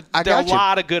are a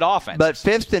lot of good offenses. But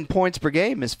 5th in points per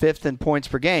game is 5th in points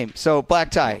per game. So,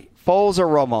 Black Tie, Foles or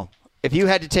Romo? If you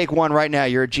had to take one right now,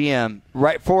 you're a GM,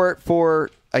 right, for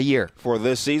a year. For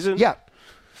this season? Yeah.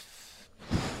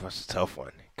 That's a tough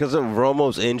one. Because of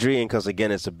Romo's injury and because,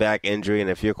 again, it's a back injury. And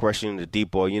if you're questioning the deep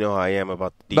ball, you know how I am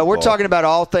about the deep ball. But we're talking about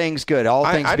all things good, all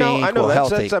things being equal,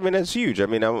 healthy. That's huge.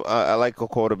 I like a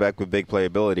quarterback with big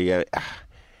playability.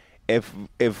 If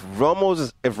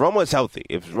Romo's healthy,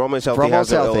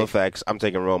 has no ill effects, I'm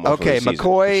taking Romo. Okay, for the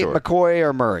season, McCoy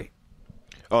or Murray?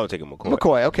 Oh, I'm taking McCoy.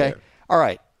 McCoy, okay. Yeah. All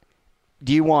right.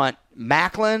 Do you want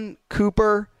Macklin,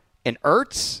 Cooper, and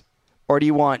Ertz, or do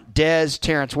you want Dez,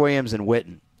 Terrence Williams, and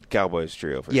Witten? Cowboys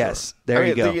trio for yes, sure. There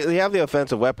you go. They have the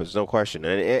offensive weapons, no question.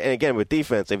 And again, with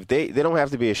defense, if they don't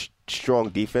have to be a strong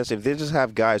defense, if they just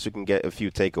have guys who can get a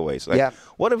few takeaways.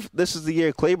 What if this is the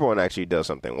year Claiborne actually does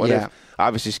something? What if,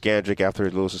 obviously, Skandrick, after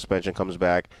his little suspension, comes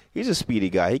back? He's a speedy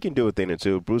guy. He can do a thing or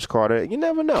two. Bruce Carter, you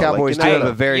never know. Cowboys do have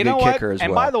a very good kicker as well.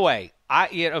 And by the way,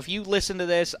 if you listen to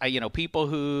this, people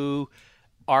who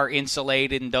are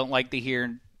insulated and don't like to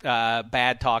hear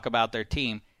bad talk about their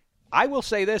team, I will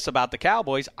say this about the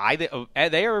Cowboys.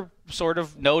 They are sort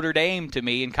of Notre Dame to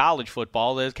me in college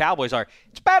football. The Cowboys are.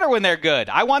 It's better when they're good.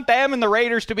 I want them and the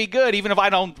Raiders to be good, even if I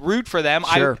don't root for them.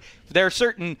 Sure. There are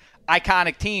certain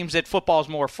iconic teams that football's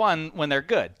more fun when they're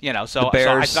good. So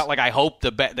Bears. it's not like I hope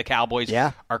the Cowboys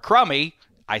are crummy.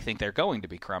 I think they're going to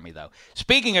be crummy, though.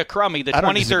 Speaking of crummy, the I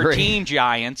don't 2013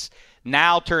 Giants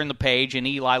now turn the page, and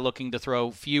Eli looking to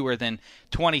throw fewer than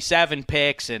 27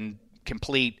 picks and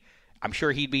complete. I'm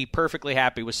sure he'd be perfectly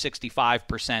happy with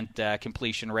 65%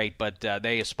 completion rate, but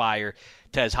they aspire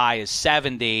to as high as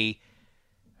 70.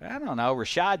 I don't know.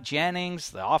 Rashad Jennings,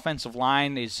 the offensive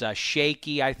line is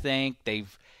shaky, I think.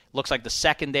 Looks like the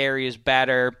secondary is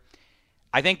better.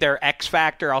 I think their X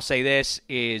factor, I'll say this,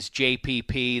 is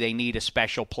JPP. They need a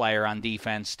special player on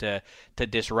defense to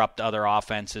disrupt other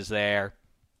offenses there.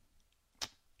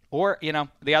 Or,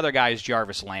 the other guy is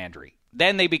Jarvis Landry.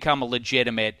 Then they become a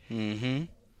legitimate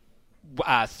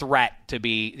threat to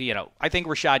be, I think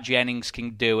Rashad Jennings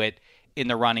can do it in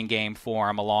the running game for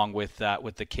him, along with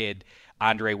the kid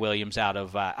Andre Williams out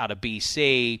of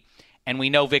BC. And we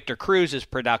know Victor Cruz is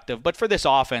productive, but for this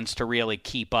offense to really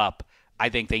keep up, I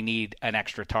think they need an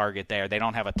extra target there. They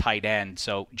don't have a tight end,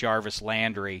 so Jarvis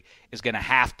Landry is going to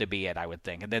have to be it, I would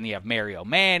think. And then you have Mario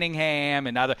Manningham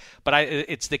and other. But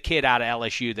it's the kid out of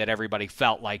LSU that everybody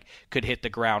felt like could hit the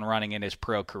ground running in his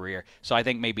pro career. So I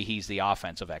think maybe he's the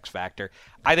offensive X factor.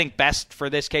 I think best for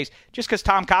this case, just because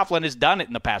Tom Coughlin has done it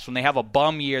in the past. When they have a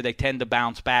bum year, they tend to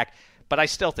bounce back. But I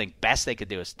still think best they could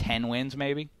do is 10 wins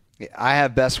maybe. I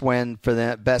have best win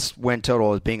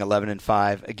total as being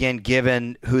 11-5. Again,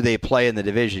 given who they play in the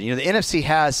division, the NFC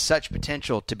has such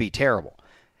potential to be terrible.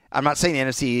 I'm not saying the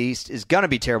NFC East is going to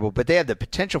be terrible, but they have the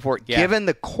potential for it. Yeah. Given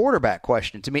the quarterback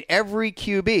questions, every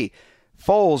QB.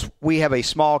 Foles, we have a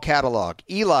small catalog.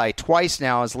 Eli twice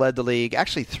now has led the league.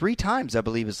 Actually, 3 times I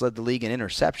believe has led the league in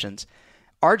interceptions.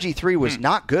 RG3 was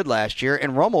not good last year,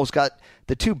 and Romo's got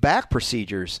the 2 back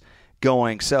procedures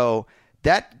going. So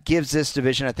that gives this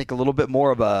division, I think, a little bit more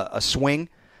of a swing.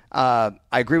 I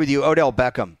agree with you. Odell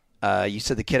Beckham, you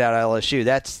said the kid out of LSU.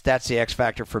 That's the X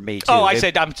factor for me, too. Oh,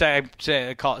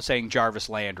 I'm saying Jarvis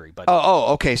Landry. But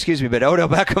okay, excuse me. But Odell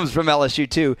Beckham's from LSU,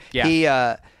 too.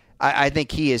 Yeah. I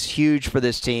think he is huge for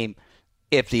this team.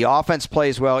 If the offense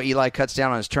plays well, Eli cuts down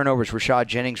on his turnovers, Rashad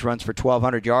Jennings runs for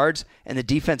 1,200 yards, and the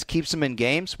defense keeps them in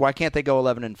games, why can't they go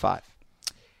 11-5?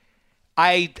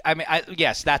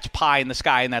 Yes, that's pie in the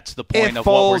sky, and that's the point of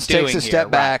what we're doing here. If Foles takes a step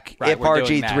back, right, if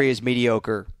RG3 is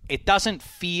mediocre. It doesn't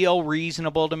feel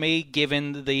reasonable to me,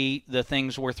 given the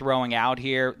things we're throwing out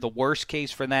here. The worst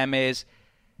case for them is,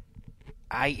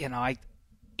 Tom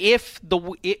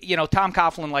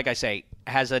Coughlin, like I say,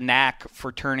 has a knack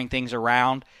for turning things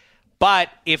around. But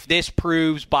if this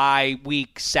proves by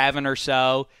week 7 or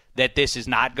so that this is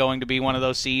not going to be one of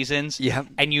those seasons, and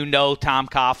Tom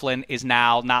Coughlin is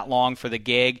now not long for the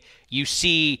gig, you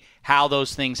see how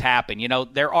those things happen.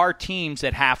 There are teams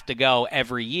that have to go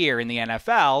every year in the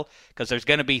NFL because there's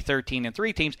going to be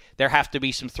 13-3 teams. There have to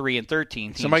be some 3-13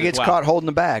 teams. Somebody gets caught holding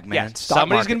the bag, man. Yeah,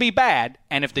 somebody's going to be bad,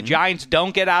 and if the Giants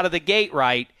don't get out of the gate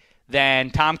right, then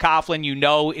Tom Coughlin,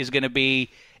 is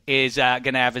going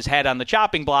to have his head on the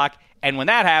chopping block. And when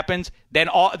that happens, then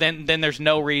there's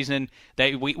no reason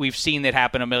that we've seen that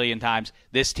happen a million times.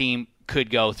 This team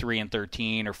could go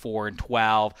 3-13 or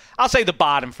 4-12. I'll say the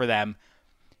bottom for them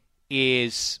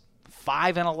is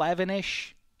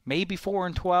 5-11-ish, maybe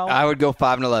 4-12. I would go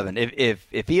 5-11.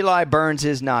 If Eli burns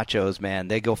his nachos, man,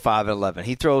 they go 5-11.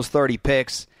 He throws 30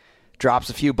 picks, drops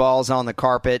a few balls on the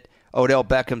carpet. Odell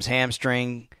Beckham's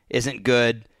hamstring isn't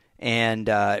good. And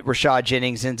Rashad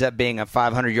Jennings ends up being a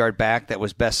 500-yard back that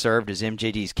was best served as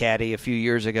MJD's caddy a few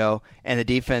years ago, and the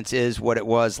defense is what it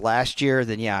was last year,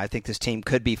 then, I think this team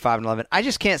could be 5-11. I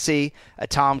just can't see a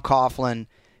Tom Coughlin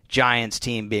Giants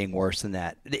team being worse than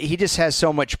that. He just has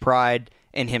so much pride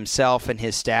in himself and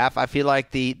his staff. I feel like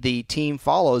the team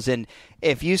follows, and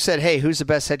if you said, hey, who's the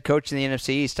best head coach in the NFC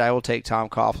East, I will take Tom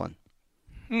Coughlin.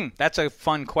 That's a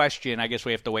fun question. I guess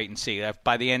we have to wait and see.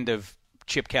 By the end of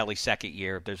Chip Kelly's second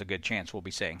year, there's a good chance we'll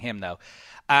be saying him, though.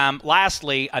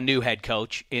 Lastly, a new head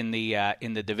coach in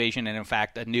the division, and in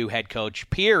fact, a new head coach,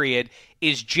 period,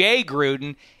 is Jay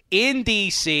Gruden in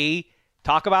D.C.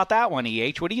 Talk about that one,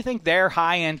 EH. What do you think their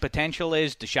high-end potential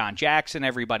is? Deshaun Jackson,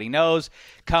 everybody knows,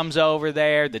 comes over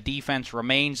there. The defense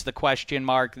remains the question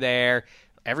mark there.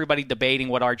 Everybody debating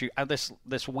what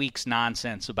this week's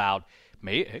nonsense about.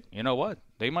 You know what?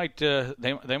 They might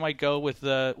go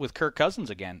with Kirk Cousins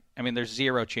again. There's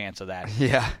zero chance of that.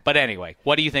 Yeah. But anyway,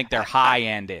 what do you think their high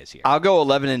end is here? I'll go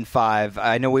 11-5.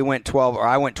 I know I went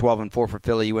 12-4 for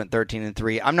Philly. You went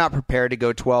 13-3. I'm not prepared to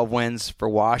go 12 wins for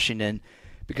Washington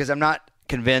because I'm not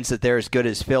convinced that they're as good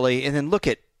as Philly. And then look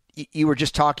at, you were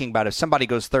just talking about if somebody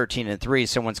goes 13-3,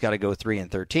 someone's got to go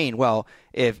 3-13. Well,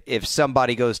 if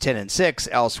somebody goes 10-6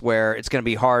 elsewhere, it's going to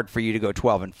be hard for you to go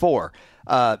 12-4.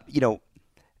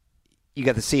 you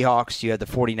got the Seahawks, you have the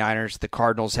 49ers, the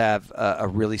Cardinals have a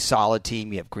really solid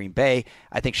team. You have Green Bay.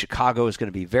 I think Chicago is going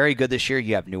to be very good this year.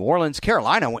 You have New Orleans.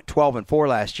 Carolina went 12-4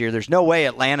 last year. There's no way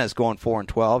Atlanta is going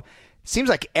 4-12. Seems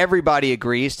like everybody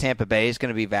agrees Tampa Bay is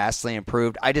going to be vastly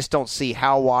improved. I just don't see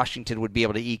how Washington would be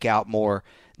able to eke out more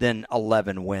than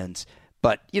 11 wins.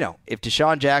 But, if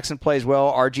Deshaun Jackson plays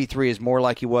well, RG3 is more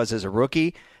like he was as a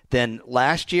rookie than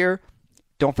last year.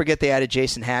 Don't forget they added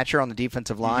Jason Hatcher on the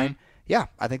defensive line. Mm-hmm. Yeah,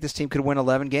 I think this team could win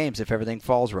 11 games if everything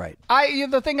falls right.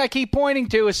 The thing I keep pointing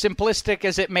to, as simplistic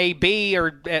as it may be,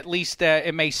 or at least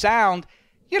it may sound,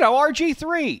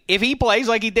 RG3, if he plays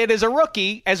like he did as a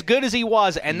rookie, as good as he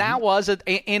was, and that was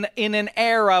in an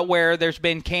era where there's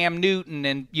been Cam Newton,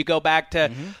 and you go back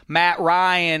to Matt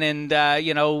Ryan and,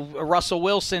 Russell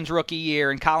Wilson's rookie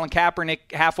year and Colin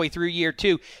Kaepernick halfway through year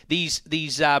 2,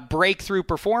 these breakthrough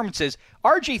performances,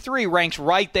 RG3 ranks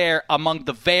right there among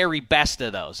the very best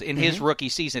of those in his rookie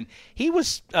season. He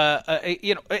was,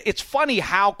 it's funny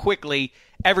how quickly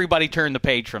everybody turned the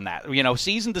page from that.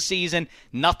 Season to season,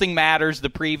 nothing matters the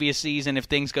previous season if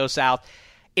things go south.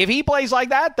 If he plays like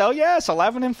that, though, yes,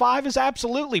 11-5 is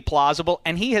absolutely plausible,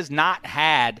 and he has not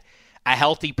had a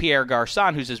healthy Pierre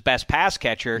Garçon, who's his best pass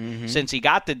catcher since he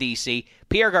got to D.C.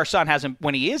 Pierre Garçon hasn't,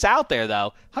 when he is out there,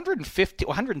 though,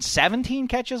 117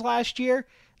 catches last year.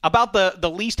 About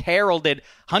the least heralded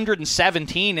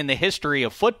 117 in the history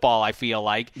of football, I feel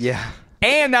like. Yeah.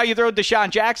 And now you throw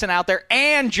Deshaun Jackson out there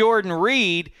and Jordan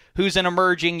Reed, who's an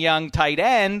emerging young tight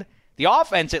end. The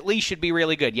offense at least should be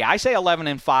really good. Yeah, I say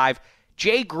 11-5.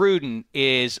 Jay Gruden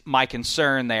is my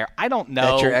concern there. I don't know.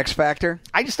 That's your X factor?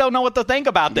 I just don't know what to think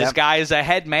about this guy as a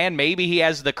head man. Maybe he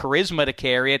has the charisma to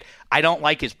carry it. I don't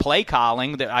like his play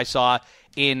calling that I saw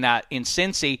in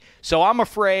Cincy. So I'm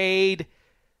afraid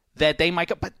that they might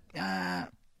go. But,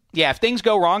 if things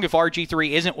go wrong, if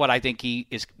RG3 isn't what I think he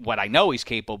is, what I know he's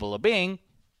capable of being,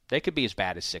 they could be as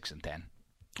bad as 6-10.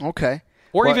 Okay.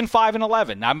 Or even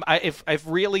 5-11. If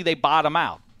really they bottom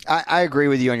out. I agree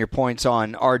with you on your points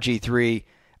on RG3.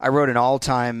 I wrote an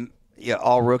all-time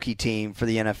all-rookie team for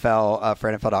the NFL,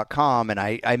 for NFL.com, and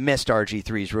I missed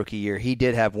RG3's rookie year. He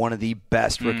did have one of the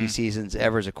best rookie seasons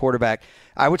ever as a quarterback.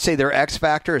 I would say their X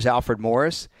factor is Alfred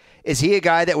Morris. Is he a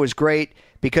guy that was great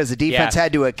because the defense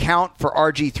had to account for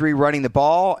RG3 running the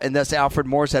ball, and thus Alfred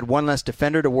Morris had one less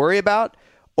defender to worry about?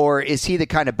 Or is he the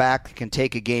kind of back that can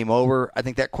take a game over? I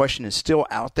think that question is still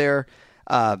out there.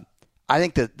 I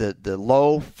think the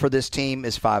low for this team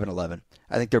is 5-11.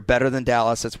 I think they're better than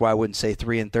Dallas. That's why I wouldn't say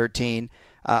 3-13.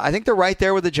 I think they're right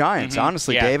there with the Giants,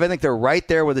 honestly, Dave. I think they're right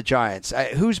there with the Giants.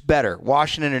 Who's better,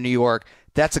 Washington or New York?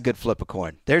 That's a good flip a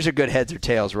coin. There's a good heads or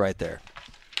tails right there.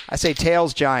 I say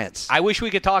tails, Giants. I wish we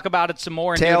could talk about it some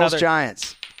more. And tails,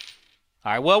 Giants.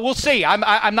 All right, well, we'll see.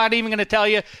 I'm not even going to tell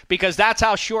you because that's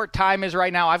how short time is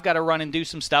right now. I've got to run and do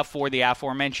some stuff for the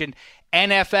aforementioned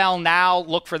NFL Now.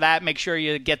 Look for that. Make sure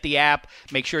you get the app.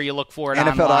 Make sure you look for it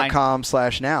online.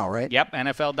 NFL.com/now, right? Yep,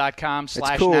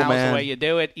 NFL.com/now cool, is man. the way you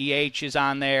do it. EH is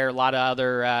on there. A lot of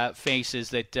other faces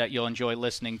that you'll enjoy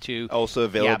listening to. Also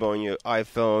available on your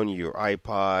iPhone, your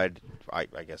iPod. I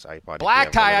guess iPod.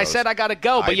 Black Tie, I said I got to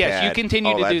go, but yes, you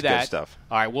continue to do that. Good stuff.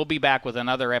 All right, we'll be back with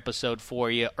another episode for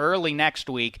you early next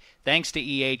week. Thanks to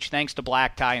EH, thanks to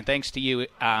Black Tie, and thanks to you,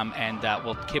 and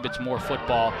we'll kibitz more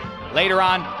football later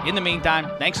on. In the meantime,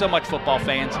 thanks so much, football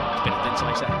fans. It's been a Thin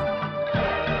Slice Ahead.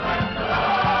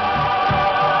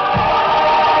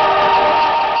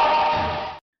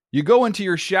 You go into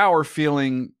your shower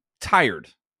feeling tired,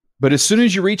 but as soon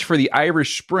as you reach for the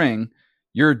Irish Spring,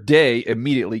 your day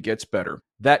immediately gets better.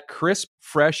 That crisp,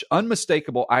 fresh,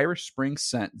 unmistakable Irish Spring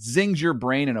scent zings your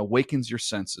brain and awakens your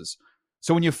senses.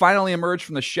 So when you finally emerge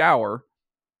from the shower,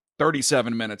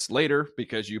 37 minutes later,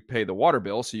 because you pay the water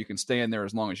bill so you can stay in there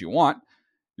as long as you want,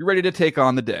 you're ready to take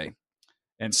on the day.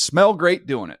 And smell great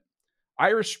doing it.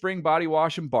 Irish Spring Body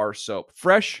Wash and Bar Soap.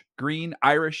 Fresh, green,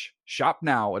 Irish. Shop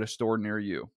now at a store near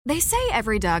you. They say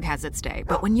every dog has its day,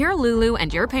 but when you're Lulu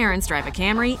and your parents drive a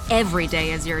Camry, every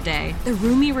day is your day. The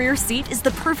roomy rear seat is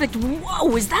the perfect,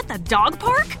 whoa, is that the dog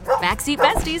park? Backseat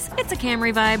besties, it's a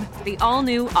Camry vibe. The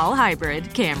all-new, all-hybrid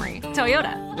Camry.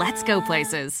 Toyota, let's go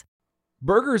places.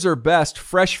 Burgers are best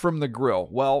fresh from the grill.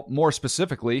 Well, more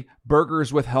specifically,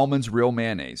 burgers with Hellmann's Real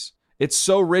Mayonnaise. It's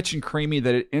so rich and creamy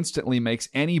that it instantly makes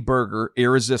any burger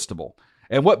irresistible.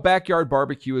 And what backyard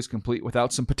barbecue is complete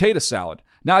without some potato salad?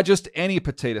 Not just any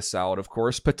potato salad, of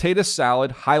course. Potato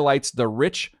salad highlights the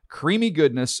rich, creamy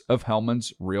goodness of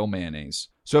Hellmann's Real Mayonnaise.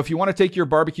 So if you want to take your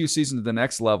barbecue season to the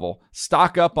next level,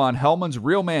 stock up on Hellmann's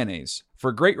Real Mayonnaise.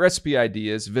 For great recipe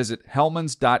ideas, visit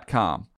hellmanns.com.